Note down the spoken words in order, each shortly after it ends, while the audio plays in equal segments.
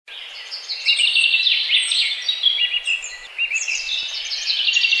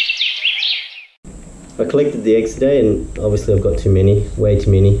I collected the eggs today, and obviously I've got too many, way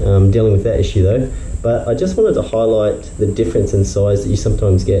too many. I'm dealing with that issue though. But I just wanted to highlight the difference in size that you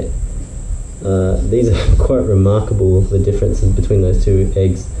sometimes get. These are quite remarkable, the differences between those two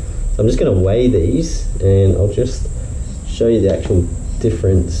eggs. So I'm just going to weigh these, and I'll just show you the actual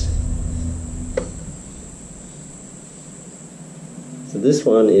difference. So this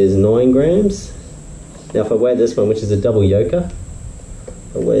one is 9 grams. Now if I weigh this one, which is a double yolker,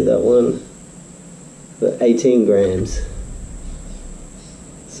 I weigh that one for 18 grams.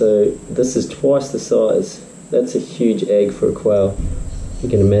 So this is twice the size. That's a huge egg for a quail. You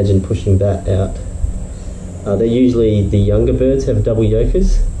can imagine pushing that out. They're usually, the younger birds have double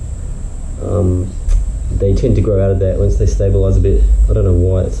yolkers. They tend to grow out of that once they stabilize a bit. I don't know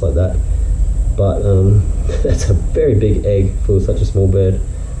why it's like that, but that's a very big egg for such a small bird.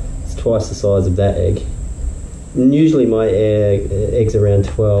 It's twice the size of that egg. And usually my eggs are around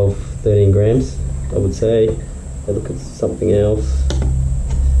 12, 13 grams, I would say. I look at something else.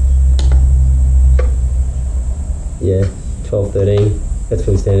 Yeah, 12, 13, that's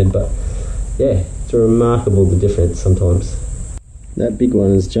pretty standard, but yeah, it's remarkable the difference sometimes. That big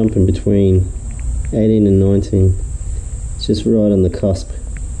one is jumping between 18 and 19. It's just right on the cusp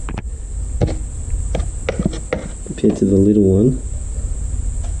compared to the little one,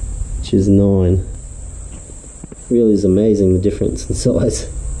 which is 9. Really is amazing the difference in size.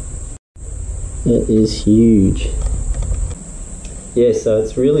 That is huge. Yeah, so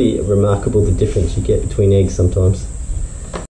it's really remarkable the difference you get between eggs sometimes.